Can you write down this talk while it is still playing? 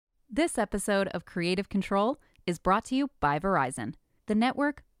This episode of Creative Control is brought to you by Verizon, the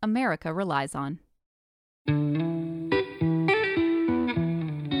network America relies on.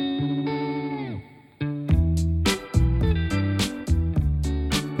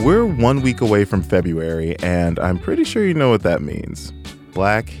 We're 1 week away from February, and I'm pretty sure you know what that means.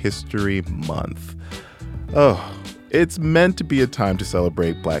 Black History Month. Oh, it's meant to be a time to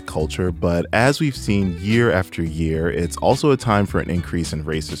celebrate Black culture, but as we've seen year after year, it's also a time for an increase in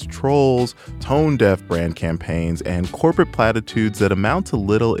racist trolls, tone-deaf brand campaigns, and corporate platitudes that amount to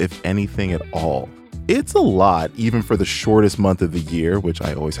little, if anything at all. It's a lot, even for the shortest month of the year, which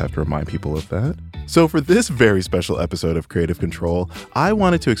I always have to remind people of that. So for this very special episode of Creative Control, I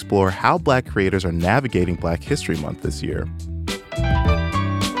wanted to explore how Black creators are navigating Black History Month this year.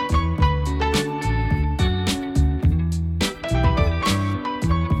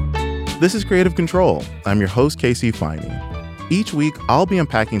 This is Creative Control. I'm your host, Casey Finey. Each week, I'll be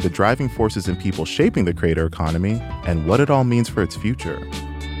unpacking the driving forces and people shaping the creator economy and what it all means for its future.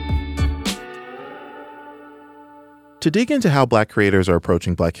 To dig into how Black creators are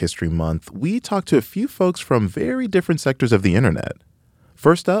approaching Black History Month, we talked to a few folks from very different sectors of the internet.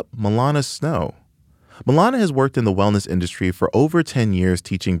 First up, Milana Snow. Milana has worked in the wellness industry for over 10 years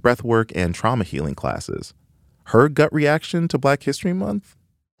teaching breathwork and trauma healing classes. Her gut reaction to Black History Month?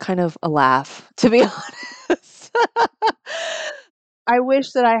 Kind of a laugh, to be honest. I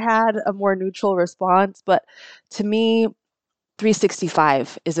wish that I had a more neutral response, but to me,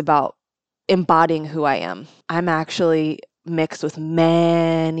 365 is about embodying who I am. I'm actually mixed with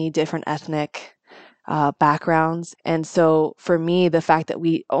many different ethnic backgrounds. And so for me, the fact that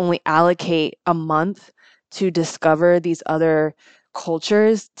we only allocate a month to discover these other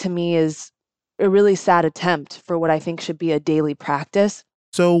cultures, to me, is a really sad attempt for what I think should be a daily practice.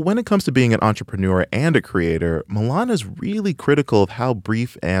 So when it comes to being an entrepreneur and a creator, Milana's really critical of how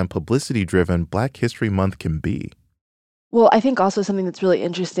brief and publicity-driven Black History Month can be. Well, I think also something that's really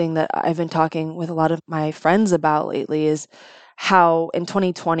interesting that I've been talking with a lot of my friends about lately is how in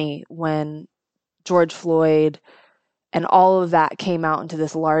 2020, when George Floyd and all of that came out into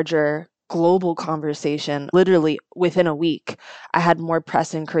this larger global conversation, literally within a week, I had more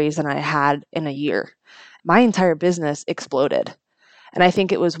press inquiries than I had in a year. My entire business exploded. And I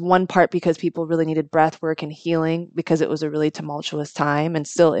think it was one part because people really needed breath work and healing because it was a really tumultuous time and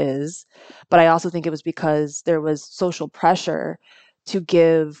still is. But I also think it was because there was social pressure to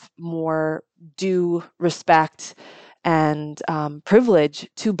give more due respect and privilege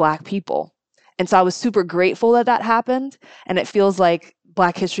to Black people. And so I was super grateful that that happened. And it feels like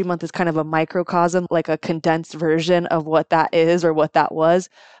Black History Month is kind of a microcosm, like a condensed version of what that is or what that was.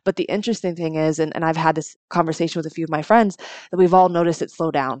 But the interesting thing is, and I've had this conversation with a few of my friends, that we've all noticed it slow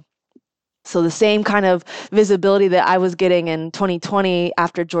down. So the same kind of visibility that I was getting in 2020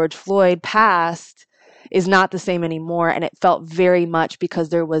 after George Floyd passed is not the same anymore. And it felt very much because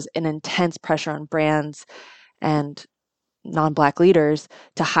there was an intense pressure on brands and non-Black leaders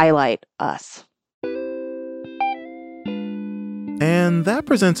to highlight us. And that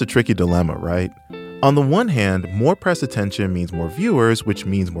presents a tricky dilemma, right? On the one hand, more press attention means more viewers, which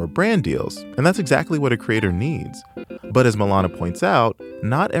means more brand deals. And that's exactly what a creator needs. But as Milana points out,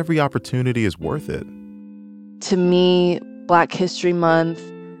 not every opportunity is worth it. To me, Black History Month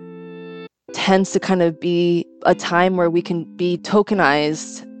tends to kind of be a time where we can be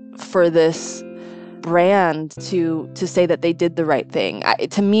tokenized for this brand to say that they did the right thing.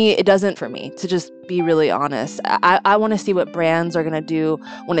 To me, it doesn't, for me, to just be really honest. I want to see what brands are going to do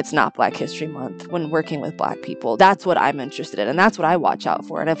when it's not Black History Month, when working with Black people. That's what I'm interested in, and that's what I watch out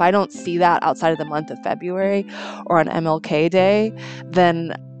for. And if I don't see that outside of the month of February or on MLK Day,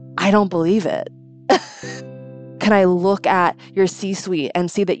 then I don't believe it. Can I look at your C-suite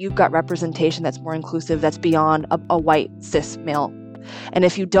and see that you've got representation that's more inclusive, that's beyond a white cis male? And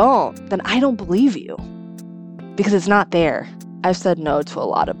if you don't, then I don't believe you because it's not there. I've said no to a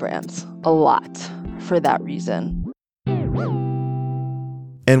lot of brands, a lot, for that reason.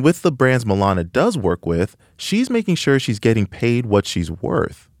 And with the brands Milana does work with, she's making sure she's getting paid what she's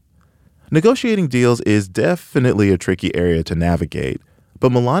worth. Negotiating deals is definitely a tricky area to navigate,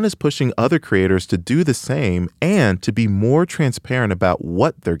 but Milana's pushing other creators to do the same and to be more transparent about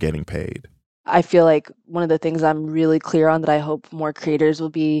what they're getting paid. I feel like one of the things I'm really clear on that I hope more creators will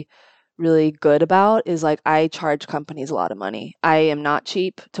be really good about is, like, I charge companies a lot of money. I am not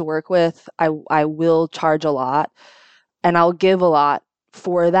cheap to work with. I will charge a lot and I'll give a lot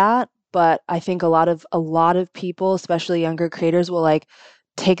for that. But I think a lot of people, especially younger creators, will like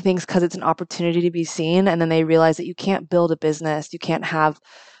take things because it's an opportunity to be seen. And then they realize that you can't build a business. You can't have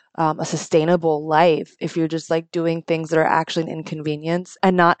a sustainable life if you're just like doing things that are actually an inconvenience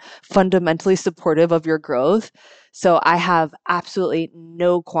and not fundamentally supportive of your growth. So I have absolutely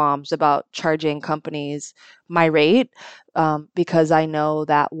no qualms about charging companies my rate, because I know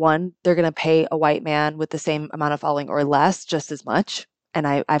that one, they're going to pay a white man with the same amount of following or less just as much. And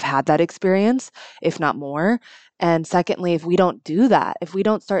I've had that experience, if not more. And secondly, if we don't do that, if we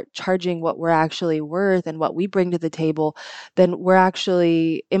don't start charging what we're actually worth and what we bring to the table, then we're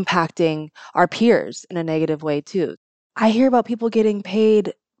actually impacting our peers in a negative way too. I hear about people getting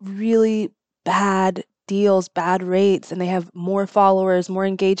paid really bad deals, bad rates, and they have more followers, more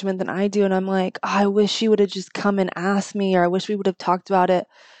engagement than I do. And I'm like, oh, I wish she would have just come and asked me, or I wish we would have talked about it.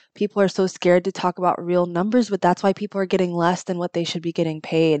 People are so scared to talk about real numbers, but that's why people are getting less than what they should be getting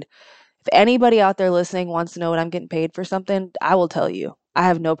paid. If anybody out there listening wants to know what I'm getting paid for something, I will tell you. I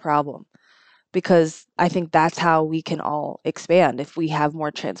have no problem, because I think that's how we can all expand if we have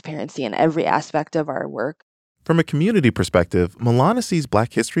more transparency in every aspect of our work. From a community perspective, Milana sees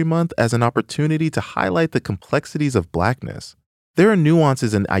Black History Month as an opportunity to highlight the complexities of Blackness. There are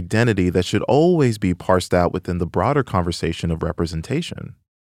nuances in identity that should always be parsed out within the broader conversation of representation.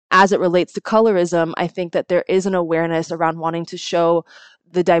 As it relates to colorism, I think that there is an awareness around wanting to show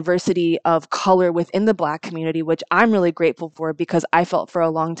the diversity of color within the Black community, which I'm really grateful for, because I felt for a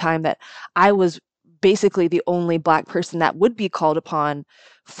long time that I was basically the only Black person that would be called upon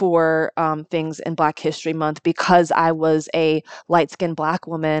for things in Black History Month, because I was a light-skinned Black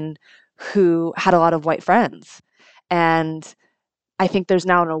woman who had a lot of white friends. And I think there's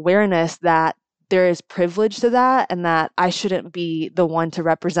now an awareness that there is privilege to that, and that I shouldn't be the one to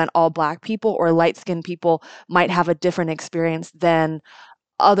represent all Black people, or light-skinned people might have a different experience than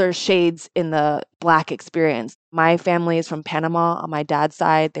other shades in the Black experience. My family is from Panama on my dad's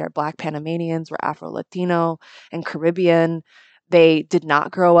side. They're Black Panamanians. We're Afro-Latino and Caribbean. They did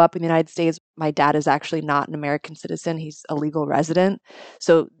not grow up in the United States. My dad is actually not an American citizen. He's a legal resident.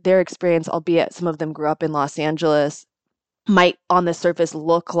 So their experience, albeit some of them grew up in Los Angeles, might on the surface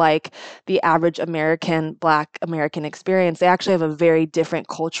look like the average American, Black American experience. They actually have a very different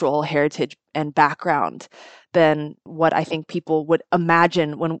cultural heritage and background than what I think people would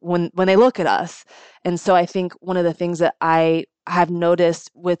imagine when they look at us. And so I think one of the things that I have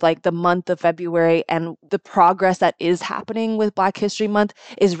noticed with like the month of February and the progress that is happening with Black History Month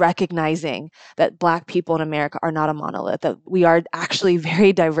is recognizing that Black people in America are not a monolith, that we are actually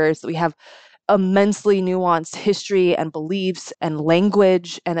very diverse. We have immensely nuanced history and beliefs and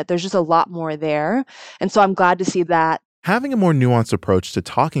language, and that there's just a lot more there. And so I'm glad to see that. Having a more nuanced approach to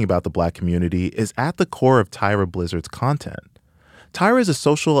talking about the Black community is at the core of Tyra Blizzard's content. Tyra is a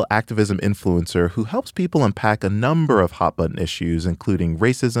social activism influencer who helps people unpack a number of hot-button issues, including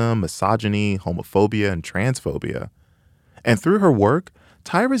racism, misogyny, homophobia, and transphobia. And through her work,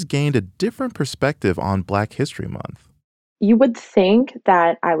 Tyra's gained a different perspective on Black History Month. You would think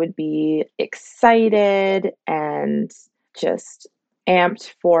that I would be excited and just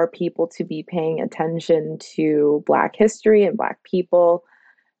amped for people to be paying attention to Black history and Black people.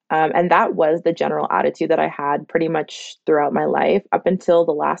 And that was the general attitude that I had pretty much throughout my life up until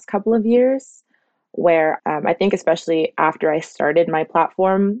the last couple of years, where I think especially after I started my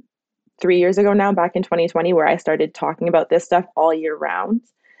platform 3 years ago now, back in 2020, where I started talking about this stuff all year round,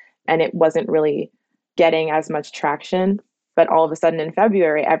 and it wasn't really getting as much traction. But all of a sudden in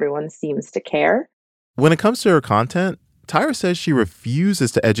February, everyone seems to care. When it comes to her content, Tyra says she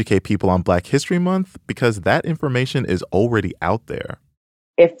refuses to educate people on Black History Month because that information is already out there.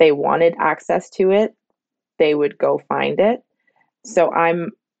 If they wanted access to it, they would go find it. So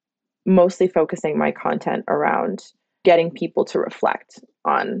I'm mostly focusing my content around getting people to reflect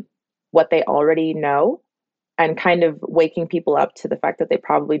on what they already know and kind of waking people up to the fact that they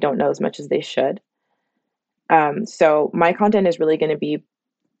probably don't know as much as they should. So my content is really going to be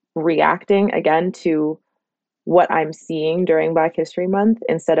reacting again to what I'm seeing during Black History Month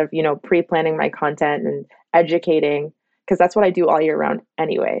instead of, pre-planning my content and educating, because that's what I do all year round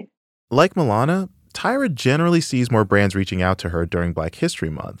anyway. Like Milana, Tyra generally sees more brands reaching out to her during Black History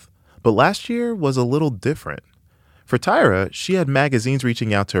Month, but last year was a little different. For Tyra, she had magazines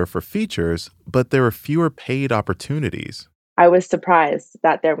reaching out to her for features, but there were fewer paid opportunities. I was surprised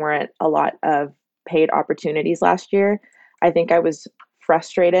that there weren't a lot of paid opportunities last year. I think I was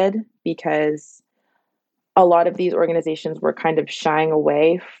frustrated because a lot of these organizations were kind of shying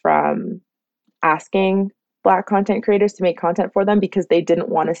away from asking Black content creators to make content for them because they didn't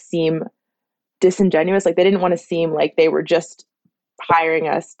want to seem disingenuous. Like they didn't want to seem like they were just hiring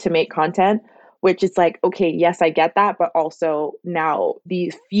us to make content, which is like, okay, yes, I get that. But also now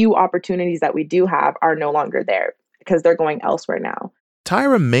these few opportunities that we do have are no longer there because they're going elsewhere now.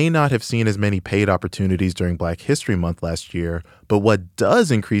 Tyra may not have seen as many paid opportunities during Black History Month last year, but what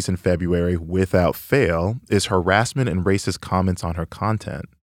does increase in February without fail is harassment and racist comments on her content.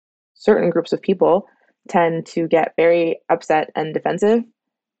 Certain groups of people tend to get very upset and defensive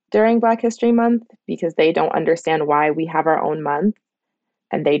during Black History Month because they don't understand why we have our own month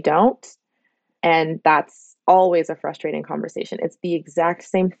and they don't. And that's always a frustrating conversation. It's the exact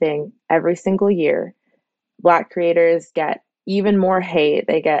same thing every single year. Black creators get even more hate.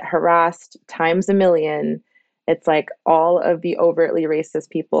 They get harassed times a million. It's like all of the overtly racist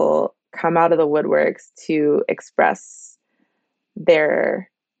people come out of the woodworks to express their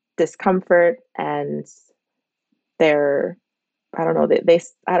discomfort and their, I don't know,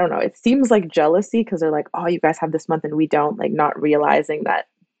 I don't know, it seems like jealousy because they're like, oh, you guys have this month and we don't, like not realizing that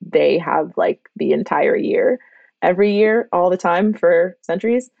they have like the entire year, every year, all the time for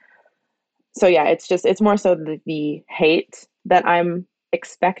centuries. So yeah, it's more so the hate that I'm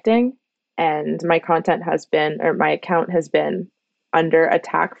expecting, and my account has been under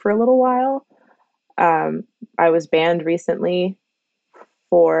attack for a little while. I was banned recently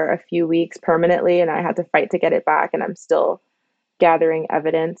for a few weeks permanently, and I had to fight to get it back, and I'm still gathering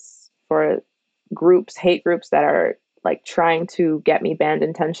evidence for hate groups that are like trying to get me banned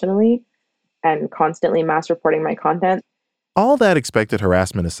intentionally and constantly mass reporting my content. All that expected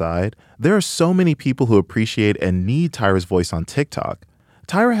harassment aside, there are so many people who appreciate and need Tyra's voice on TikTok.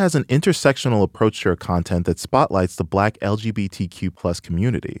 Tyra has an intersectional approach to her content that spotlights the Black LGBTQ+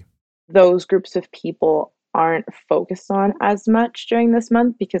 community. Those groups of people aren't focused on as much during this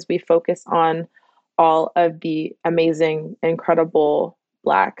month because we focus on all of the amazing, incredible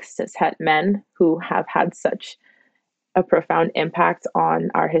Black cishet men who have had such a profound impact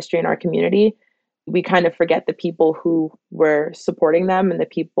on our history and our community. We kind of forget the people who were supporting them and the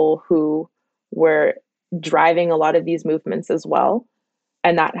people who were driving a lot of these movements as well.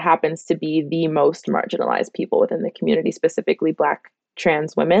 And that happens to be the most marginalized people within the community, specifically Black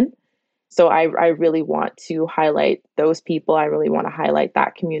trans women. So I really want to highlight those people. I really want to highlight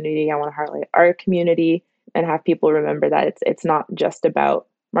that community. I want to highlight our community and have people remember that it's not just about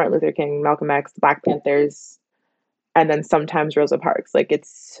Martin Luther King, Malcolm X, Black Panthers, and then sometimes Rosa Parks. Like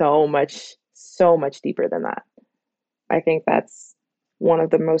it's so much deeper than that. I think that's one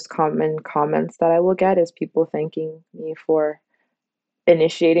of the most common comments that I will get is people thanking me for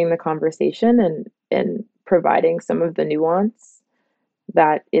initiating the conversation and providing some of the nuance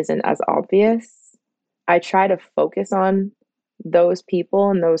that isn't as obvious. I try to focus on those people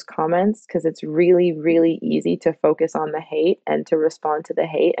and those comments because it's really, really easy to focus on the hate and to respond to the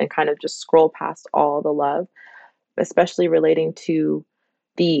hate and kind of just scroll past all the love, especially relating to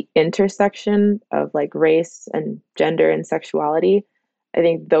the intersection of like race and gender and sexuality. I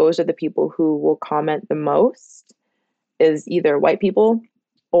think those are the people who will comment the most is either white people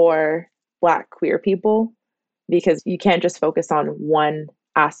or Black queer people, because you can't just focus on one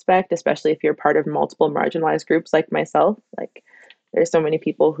aspect, especially if you're part of multiple marginalized groups like myself. Like there's so many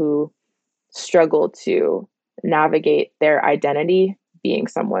people who struggle to navigate their identity being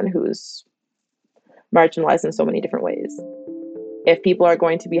someone who's marginalized in so many different ways. If people are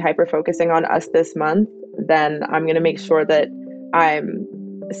going to be hyper-focusing on us this month, then I'm going to make sure that I'm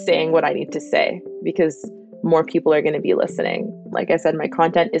saying what I need to say because more people are going to be listening. Like I said, my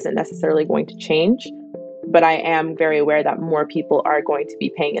content isn't necessarily going to change, but I am very aware that more people are going to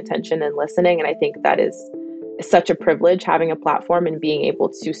be paying attention and listening. And I think that is such a privilege, having a platform and being able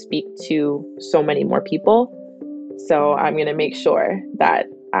to speak to so many more people. So I'm going to make sure that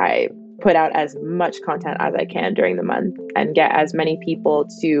I put out as much content as I can during the month and get as many people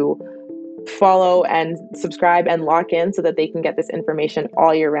to follow and subscribe and lock in so that they can get this information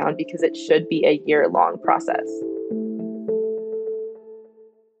all year round, because it should be a year-long process.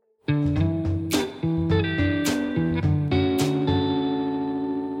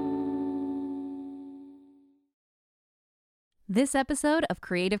 This episode of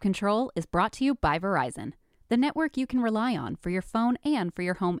Creative Control is brought to you by Verizon, the network you can rely on for your phone and for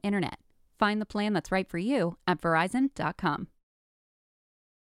your home internet. Find the plan that's right for you at Verizon.com.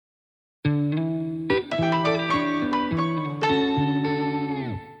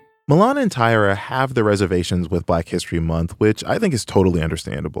 Milana and Tyra have their reservations with Black History Month, which I think is totally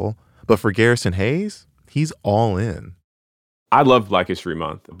understandable. But for Garrison Hayes, he's all in. I love Black History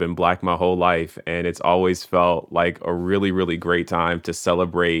Month. I've been Black my whole life, and it's always felt like a really, really great time to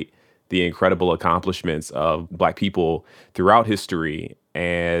celebrate the incredible accomplishments of Black people throughout history,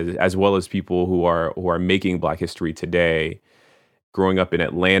 and as well as people who are making Black history today. Growing up in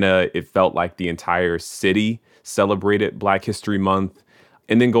Atlanta, it felt like the entire city celebrated Black History Month.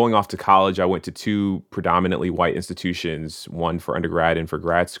 And then going off to college, I went to two predominantly white institutions, one for undergrad and for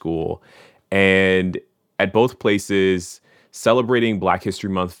grad school. And at both places, celebrating Black History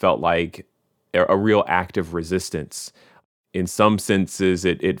Month felt like a real act of resistance. In some senses,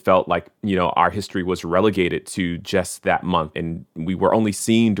 it felt like, our history was relegated to just that month, and we were only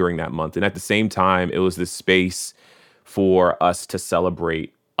seen during that month. And at the same time, it was this space for us to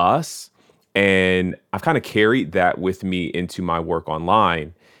celebrate us. And I've kind of carried that with me into my work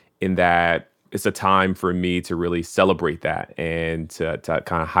online, in that it's a time for me to really celebrate that and to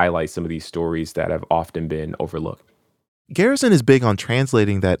kind of highlight some of these stories that have often been overlooked. Garrison is big on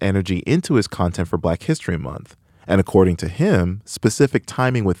translating that energy into his content for Black History Month. And according to him, specific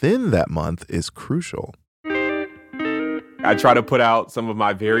timing within that month is crucial. I try to put out some of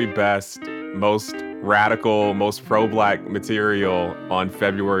my very best, most radical, most pro-Black material on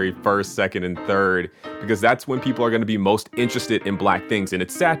February 1st, 2nd, and 3rd, because that's when people are going to be most interested in Black things. And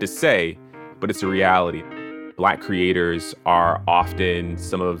it's sad to say, but it's a reality. Black creators are often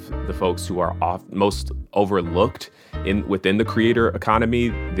some of the folks who are most overlooked within the creator economy.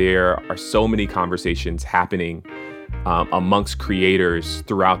 There are so many conversations happening amongst creators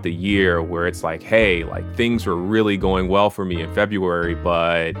throughout the year where it's like, hey, like things were really going well for me in February,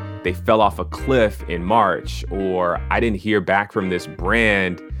 but they fell off a cliff in March, or I didn't hear back from this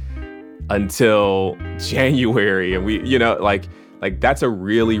brand until January. And we, like that's a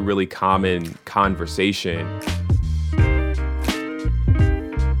really, really common conversation.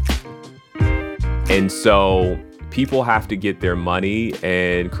 And so people have to get their money,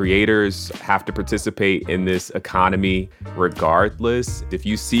 and creators have to participate in this economy regardless. If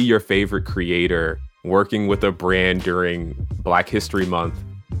you see your favorite creator working with a brand during Black History Month,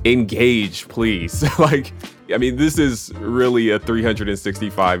 engage, please. This is really a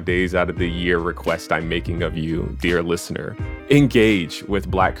 365 days out of the year request I'm making of you, dear listener. Engage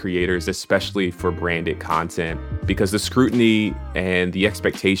with Black creators, especially for branded content, because the scrutiny and the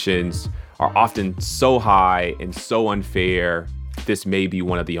expectations are often so high and so unfair. This may be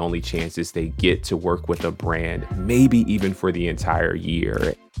one of the only chances they get to work with a brand, maybe even for the entire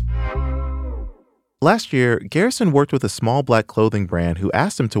year. Last year, Garrison worked with a small Black clothing brand who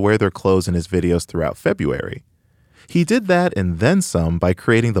asked him to wear their clothes in his videos throughout February. He did that and then some by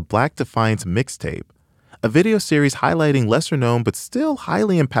creating the Black Defiance Mixtape, a video series highlighting lesser-known but still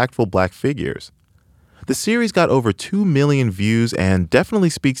highly impactful Black figures. The series got over 2 million views and definitely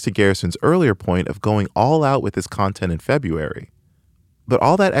speaks to Garrison's earlier point of going all out with his content in February. But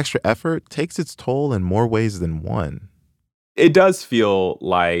all that extra effort takes its toll in more ways than one. It does feel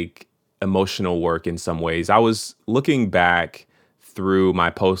like emotional work in some ways. I was looking back through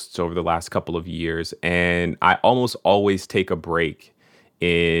my posts over the last couple of years, and I almost always take a break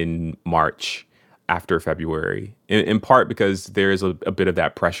in March after February, in part because there is a bit of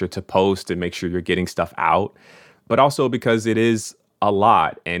that pressure to post and make sure you're getting stuff out, but also because it is a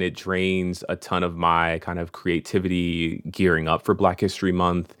lot and it drains a ton of my kind of creativity gearing up for Black History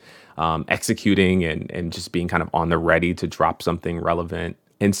Month, executing and just being kind of on the ready to drop something relevant.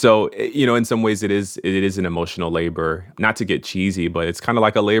 And so, in some ways it is an emotional labor, not to get cheesy, but it's kind of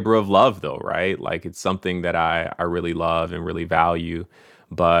like a labor of love though, right? Like it's something that I really love and really value.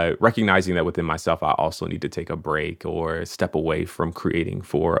 But recognizing that within myself, I also need to take a break or step away from creating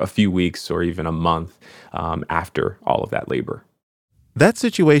for a few weeks or even a month after all of that labor. That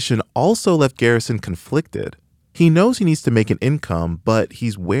situation also left Garrison conflicted. He knows he needs to make an income, but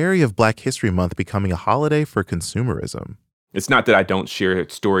he's wary of Black History Month becoming a holiday for consumerism. It's not that I don't share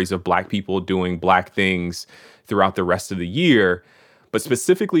stories of Black people doing Black things throughout the rest of the year, but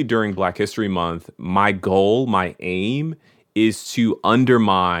specifically during Black History Month, my goal, my aim is to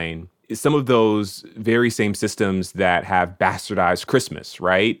undermine some of those very same systems that have bastardized Christmas,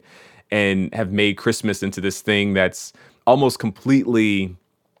 right? And have made Christmas into this thing that's almost completely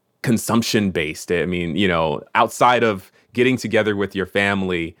consumption-based. I mean, outside of getting together with your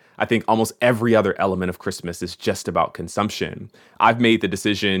family, I think almost every other element of Christmas is just about consumption. I've made the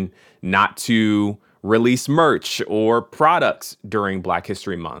decision not to release merch or products during Black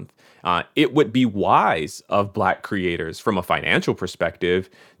History Month. It would be wise of Black creators from a financial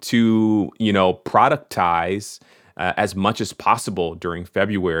perspective to, productize as much as possible during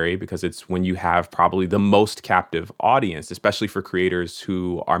February, because it's when you have probably the most captive audience, especially for creators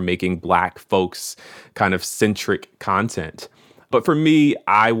who are making Black folks kind of centric content. But for me,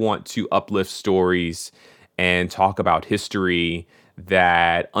 I want to uplift stories and talk about history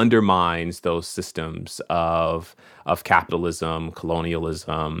that undermines those systems of capitalism,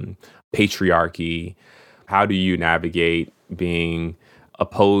 colonialism, patriarchy. How do you navigate being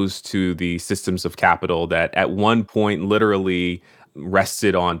opposed to the systems of capital that at one point literally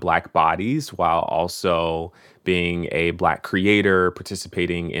rested on Black bodies while also being a Black creator,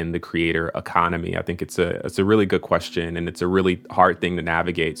 participating in the creator economy? I think it's a really good question, and it's a really hard thing to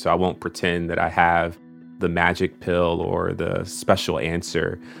navigate. So I won't pretend that I have the magic pill or the special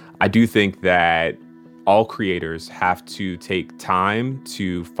answer. I do think that all creators have to take time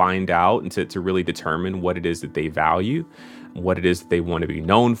to find out and to really determine what it is that they value, what it is that they want to be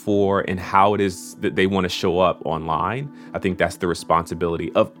known for, and how it is that they want to show up online. I think that's the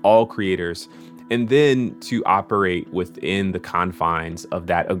responsibility of all creators. And then to operate within the confines of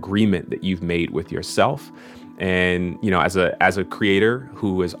that agreement that you've made with yourself. And, as a creator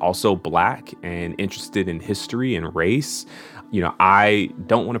who is also Black and interested in history and race, I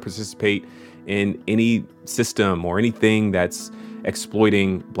don't want to participate in any system or anything that's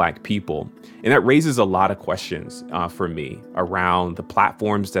exploiting Black people. And that raises a lot of questions for me around the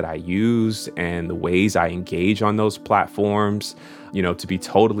platforms that I use and the ways I engage on those platforms. To be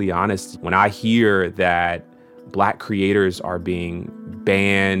totally honest, when I hear that Black creators are being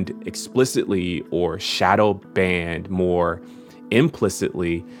banned explicitly or shadow banned more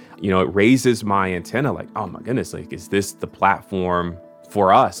implicitly, it raises my antenna like, oh my goodness, like, is this the platform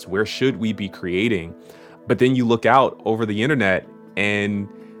for us? Where should we be creating? But then you look out over the internet and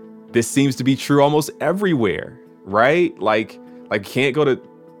this seems to be true almost everywhere, right? Like you can't go to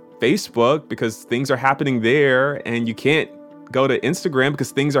Facebook because things are happening there, and you can't go to Instagram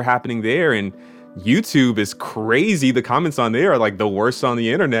because things are happening there, and YouTube is crazy. The comments on there are like the worst on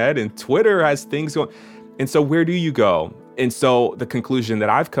the internet, and Twitter has things going. And so where do you go? And so the conclusion that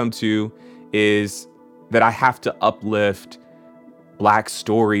I've come to is that I have to uplift Black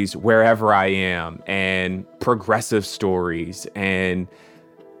stories wherever I am, and progressive stories, and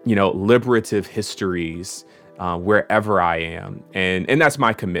liberative histories wherever I am. And that's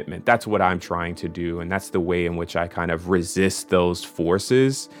my commitment. That's what I'm trying to do. And that's the way in which I kind of resist those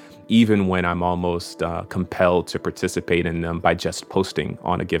forces, even when I'm almost compelled to participate in them by just posting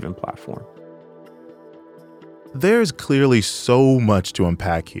on a given platform. There's clearly so much to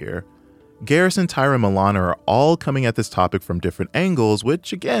unpack here. Garrison, Tyra, and Milana are all coming at this topic from different angles,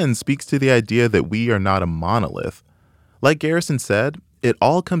 which again speaks to the idea that we are not a monolith. Like Garrison said, it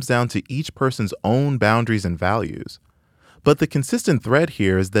all comes down to each person's own boundaries and values. But the consistent thread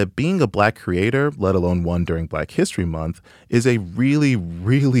here is that being a Black creator, let alone one during Black History Month, is a really,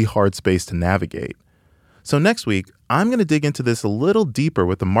 really hard space to navigate. So next week, I'm going to dig into this a little deeper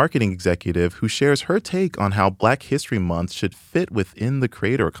with a marketing executive who shares her take on how Black History Month should fit within the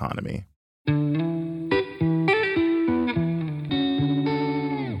creator economy.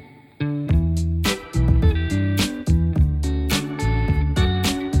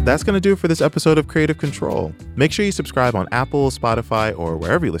 That's going to do it for this episode of Creative Control. Make sure you subscribe on Apple, Spotify, or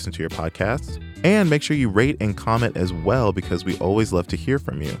wherever you listen to your podcasts. And make sure you rate and comment as well, because we always love to hear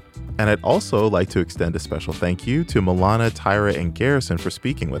from you. And I'd also like to extend a special thank you to Milana, Tyra, and Garrison for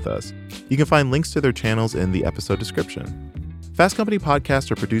speaking with us. You can find links to their channels in the episode description. Fast Company podcasts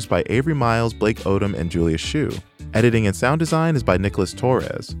are produced by Avery Miles, Blake Odom, and Julia Shu. Editing and sound design is by Nicholas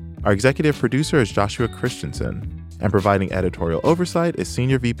Torres. Our executive producer is Joshua Christensen. And providing editorial oversight is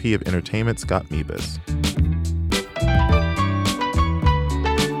Senior VP of Entertainment Scott Mebus.